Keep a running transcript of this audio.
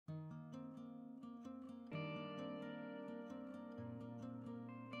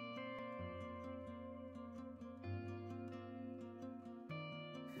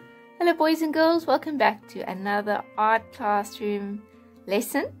Hello boys and girls, welcome back to another art classroom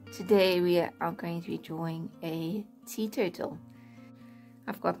lesson. Today we are going to be drawing a sea turtle.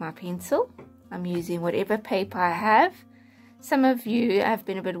 I've got my pencil. I'm using whatever paper I have. Some of you have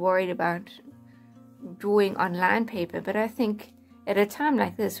been a bit worried about drawing on line paper, but I think at a time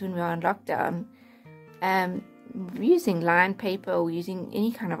like this when we're on lockdown, using line paper or using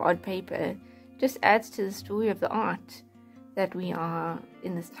any kind of odd paper just adds to the story of the art that we are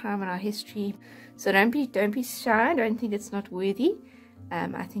in this time in our history. So don't be shy. Don't think it's not worthy.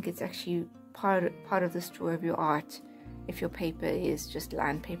 I think it's actually part of the story of your art if your paper is just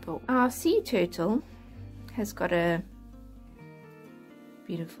line paper. Our sea turtle has got a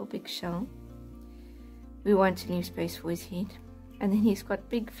beautiful big shell. We want to leave space for his head, and then he's got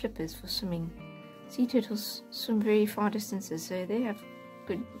big flippers for swimming. Sea turtles swim very far distances, so they have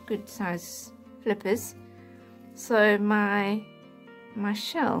good size flippers. So my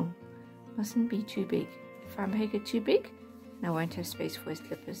shell mustn't be too big. If I make it too big, I won't have space for his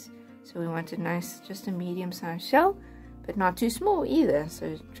flippers. So we want a nice, just a medium-sized shell, but not too small either.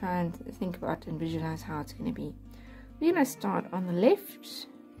 So try and think about and visualize how it's going to be. We're going to start on the left,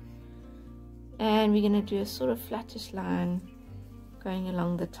 and we're going to do a sort of flattish line going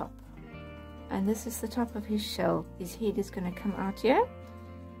along the top. And this is the top of his shell. His head is going to come out here.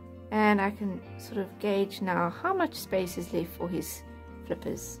 And I can sort of gauge now how much space is left for his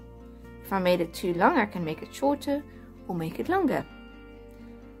flippers. If I made it too long, I can make it shorter or make it longer.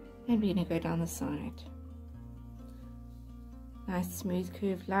 And we're going to go down the side. Nice smooth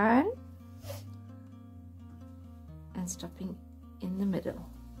curved line. And stopping in the middle.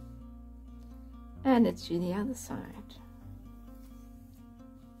 And let's do the other side.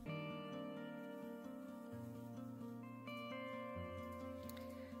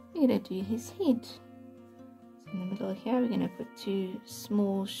 We're going to do his head. So in the middle here, we're going to put two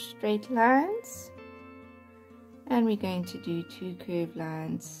small straight lines, and we're going to do two curved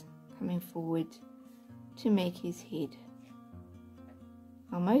lines coming forward to make his head.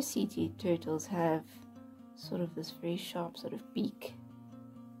 Now most sea turtles have sort of this very sharp sort of beak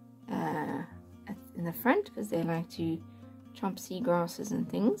in the front, because they like to chomp seagrasses and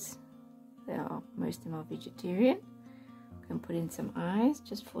things. Most of them are vegetarian. And put in some eyes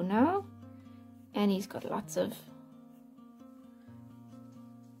just for now, and he's got lots of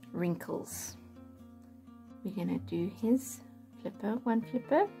wrinkles. We're going to do his flipper, one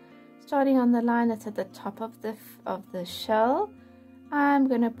flipper, starting on the line that's at the top of the shell. I'm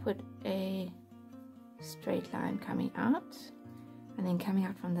going to put a straight line coming out, and then coming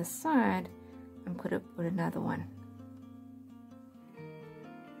out from the side I'm going to put another one,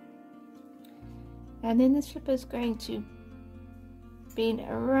 and then this flipper is going to bend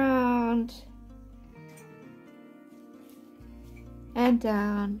around and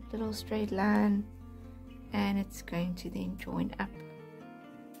down, little straight line, and it's going to then join up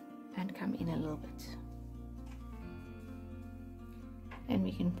and come in a little bit. And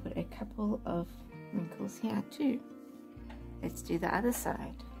we can put a couple of wrinkles here too. Let's do the other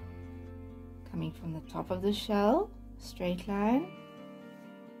side. Coming from the top of the shell, straight line,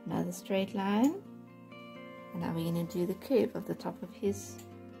 another straight line. And now we're going to do the curve of the top of his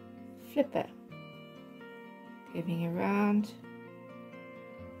flipper. Curving around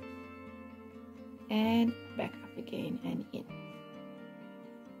and back up again and in.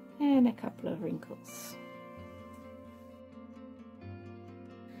 And a couple of wrinkles.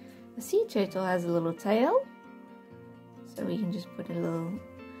 The sea turtle has a little tail, so we can just put a little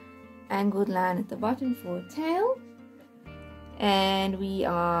angled line at the bottom for a tail. And we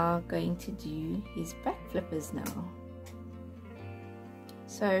are going to do his back flippers now.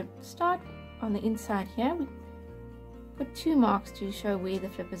 So start on the inside here. We put two marks to show where the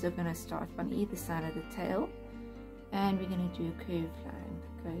flippers are going to start on either side of the tail. And we're going to do a curved line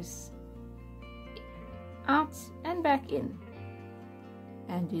that goes out and back in.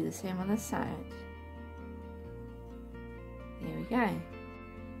 And do the same on the side. There we go.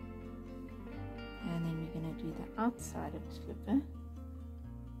 And then we're going to do the outside of his flipper.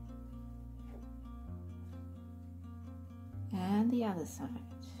 And the other side.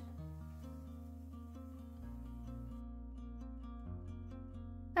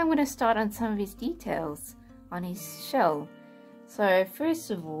 I'm going to start on some of his details on his shell. So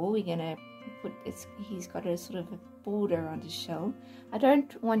first of all, we're going to put he's got a sort of a border on his shell. I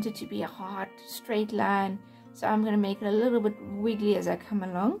don't want it to be a hard straight line, so I'm going to make it a little bit wiggly as I come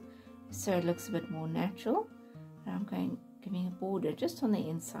along, so it looks a bit more natural. And I'm giving a border just on the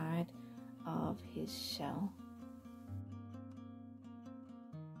inside of his shell.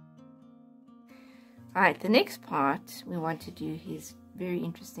 Alright, the next part we want to do his very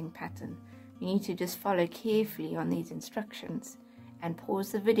interesting pattern. You need to just follow carefully on these instructions and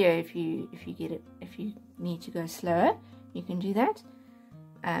pause the video if you need to go slower. You can do that.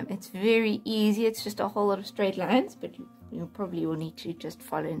 It's very easy. It's just a whole lot of straight lines, but you probably will need to just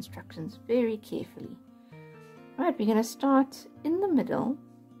follow instructions very carefully. Right, we're going to start in the middle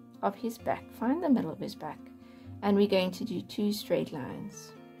of his back. Find the middle of his back, and we're going to do 2 straight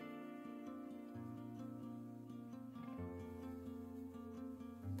lines.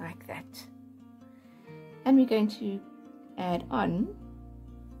 Like that. And we're going to add on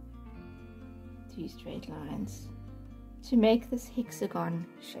 2 straight lines to make this hexagon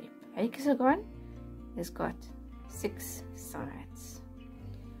shape. A hexagon has got 6 sides.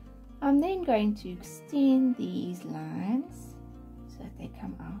 I'm then going to extend these lines so that they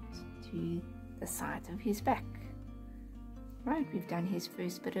come out to the sides of his back. Right, we've done his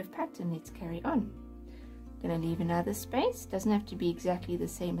first bit of pattern. Let's carry on. I'm going to leave another space. Doesn't have to be exactly the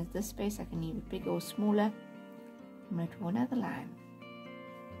same as this space. I can leave it bigger or smaller. I'm going to draw another line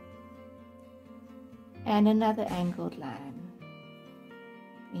and another angled line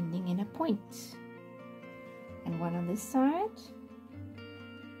ending in a point, and one on this side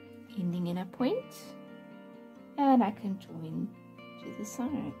ending in a point, and I can join to the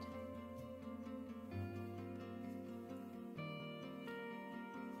side.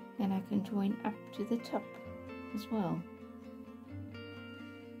 And I can join up to the top as well.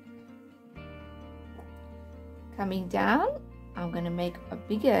 Coming down, I'm going to make a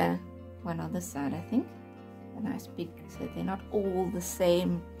bigger one on this side, I think. A nice big, so they're not all the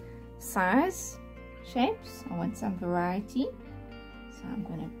same size shapes. I want some variety. So I'm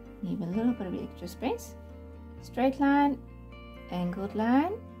going to leave a little bit of extra space. Straight line, angled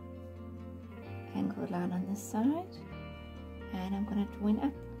line on this side. And I'm going to join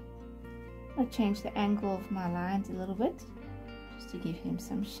up. I'll change the angle of my lines a little bit, just to give him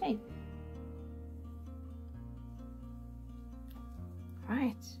some shape.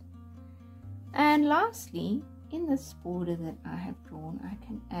 Right. And lastly, in this border that I have drawn, I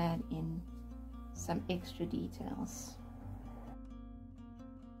can add in some extra details.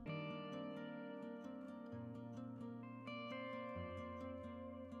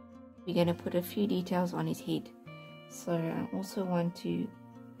 We're going to put a few details on his head. So I also want to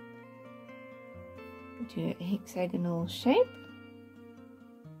do a hexagonal shape,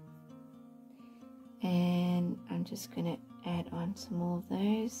 and I'm just going to add on some more of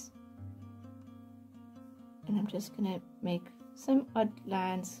those, and I'm just going to make some odd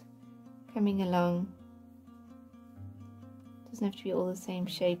lines coming along. Doesn't have to be all the same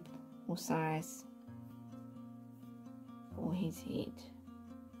shape or size for his head.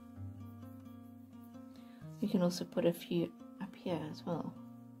 You can also put a few up here as well,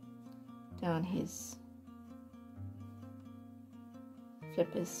 down his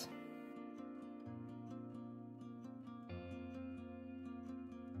flippers.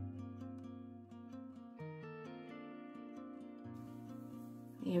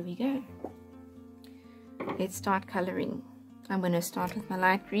 Here we go. Let's start coloring. I'm going to start with my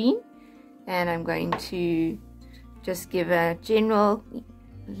light green, and I'm going to just give a general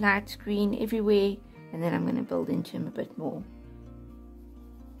light green everywhere, and then I'm going to build into him a bit more.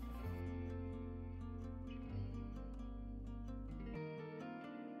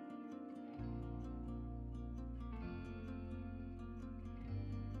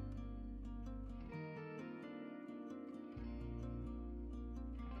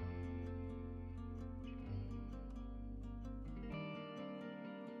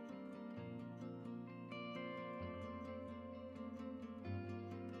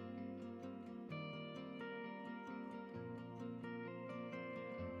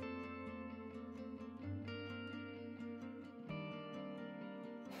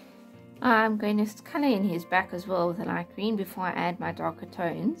 I'm going to colour in his back as well with a light green before I add my darker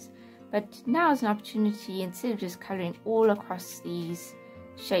tones. But now is an opportunity, instead of just colouring all across these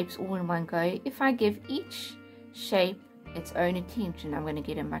shapes all in one go, if I give each shape its own attention, I'm going to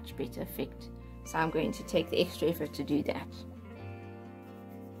get a much better effect. So I'm going to take the extra effort to do that.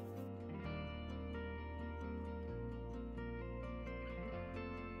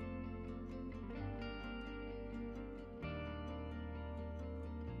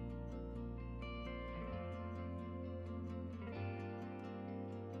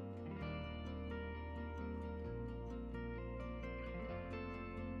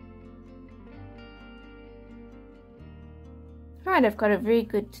 Right, I've got a very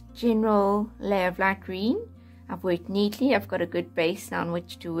good general layer of light green. I've worked neatly. I've got a good base on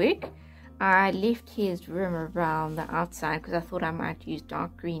which to work. I left his rim around the outside because I thought I might use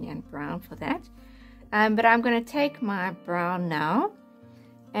dark green and brown for that. But I'm going to take my brown now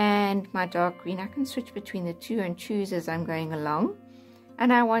and my dark green. I can switch between the two and choose as I'm going along.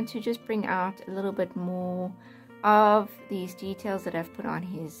 And I want to just bring out a little bit more of these details that I've put on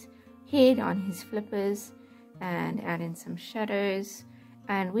his head, on his flippers, and add in some shadows.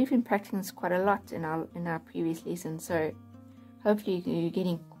 And we've been practicing this quite a lot in our previous lessons, so hopefully you're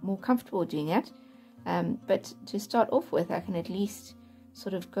getting more comfortable doing that. But to start off with, I can at least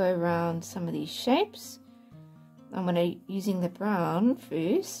sort of go around some of these shapes. I'm going to using the brown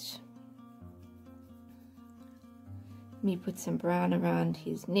first. Let me put some brown around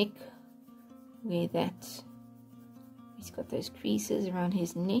his neck, where he's got those creases around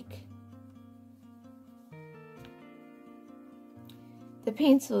his neck. The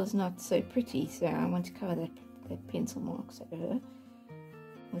pencil is not so pretty, so I want to cover that pencil marks over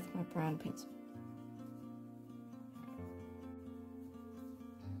with my brown pencil.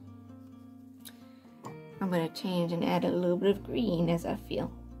 I'm going to change and add a little bit of green as I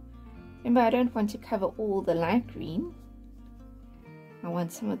feel. Remember, I don't want to cover all the light green. I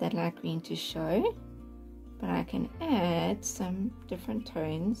want some of that light green to show, but I can add some different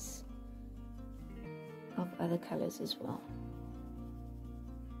tones of other colors as well.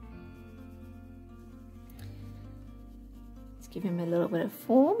 Let's give him a little bit of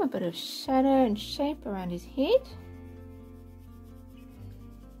form, a bit of shadow and shape around his head.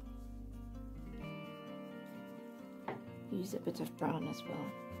 Use a bit of brown as well.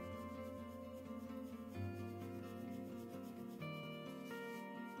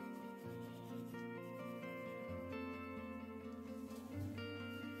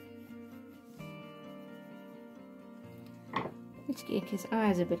 Let's get his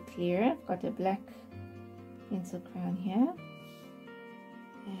eyes a bit clearer. I've got a black pencil crown here.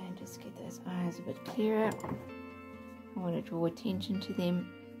 And just get those eyes a bit clearer. I want to draw attention to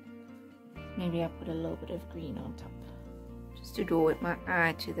them. Maybe I put a little bit of green on top, just to draw with my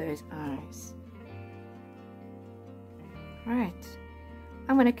eye to those eyes. Right,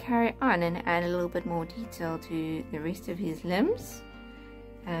 I'm going to carry on and add a little bit more detail to the rest of his limbs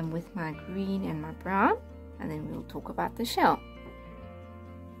with my green and my brown, and then we'll talk about the shell.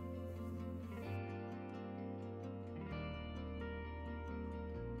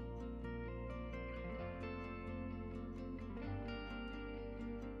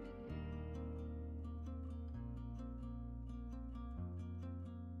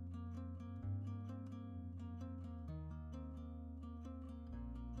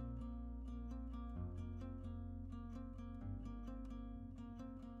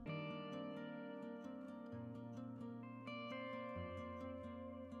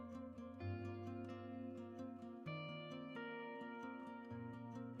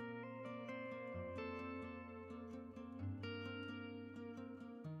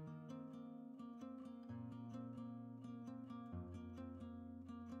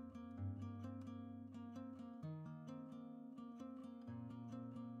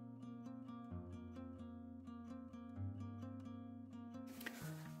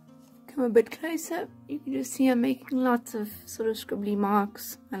 Come a bit closer, you can just see I'm making lots of sort of scribbly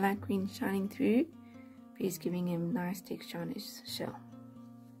marks. I like green shining through, but he's giving him nice texture on his shell.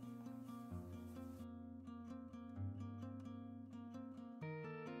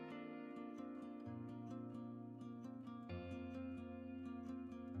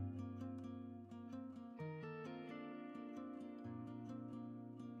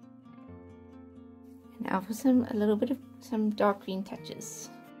 And now for a little bit of some dark green touches.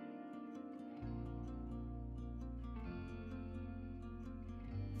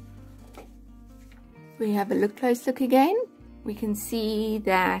 We have a close look again. We can see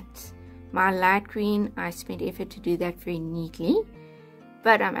that my light green, I spent effort to do that very neatly,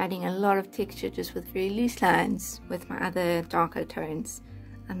 but I'm adding a lot of texture just with very loose lines with my other darker tones,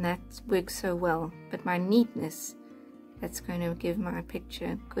 and that works so well. But my neatness that's going to give my picture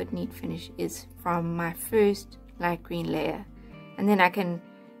a good neat finish is from my first light green layer, and then I can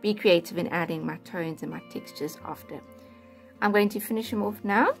be creative in adding my tones and my textures after. I'm going to finish them off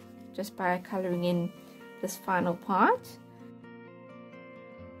now just by coloring in this final part.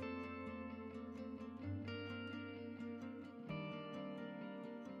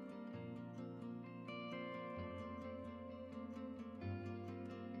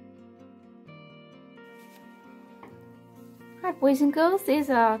 Hi boys and girls, there's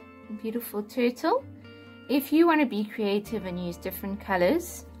our beautiful turtle. If you want to be creative and use different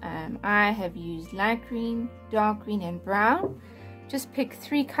colors, I have used light green, dark green and brown. Just pick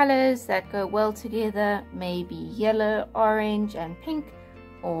 3 colors that go well together, maybe yellow, orange and pink,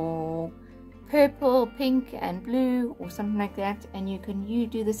 or purple, pink and blue, or something like that, and you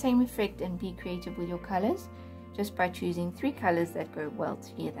do the same effect and be creative with your colors. just by choosing 3 colors that go well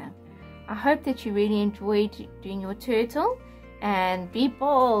together. I hope that you really enjoyed doing your turtle, and be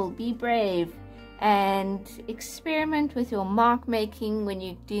bold, be brave, and experiment with your mark making when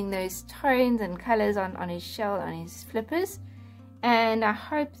you're doing those tones and colors on his shell, on his flippers. And I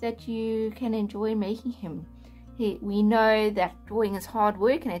hope that you can enjoy making him. We know that drawing is hard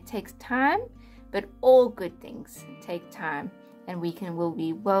work and it takes time, but all good things take time, and will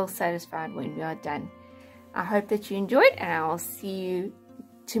be well satisfied when we are done. I hope that you enjoyed, and I'll see you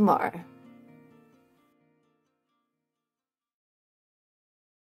tomorrow.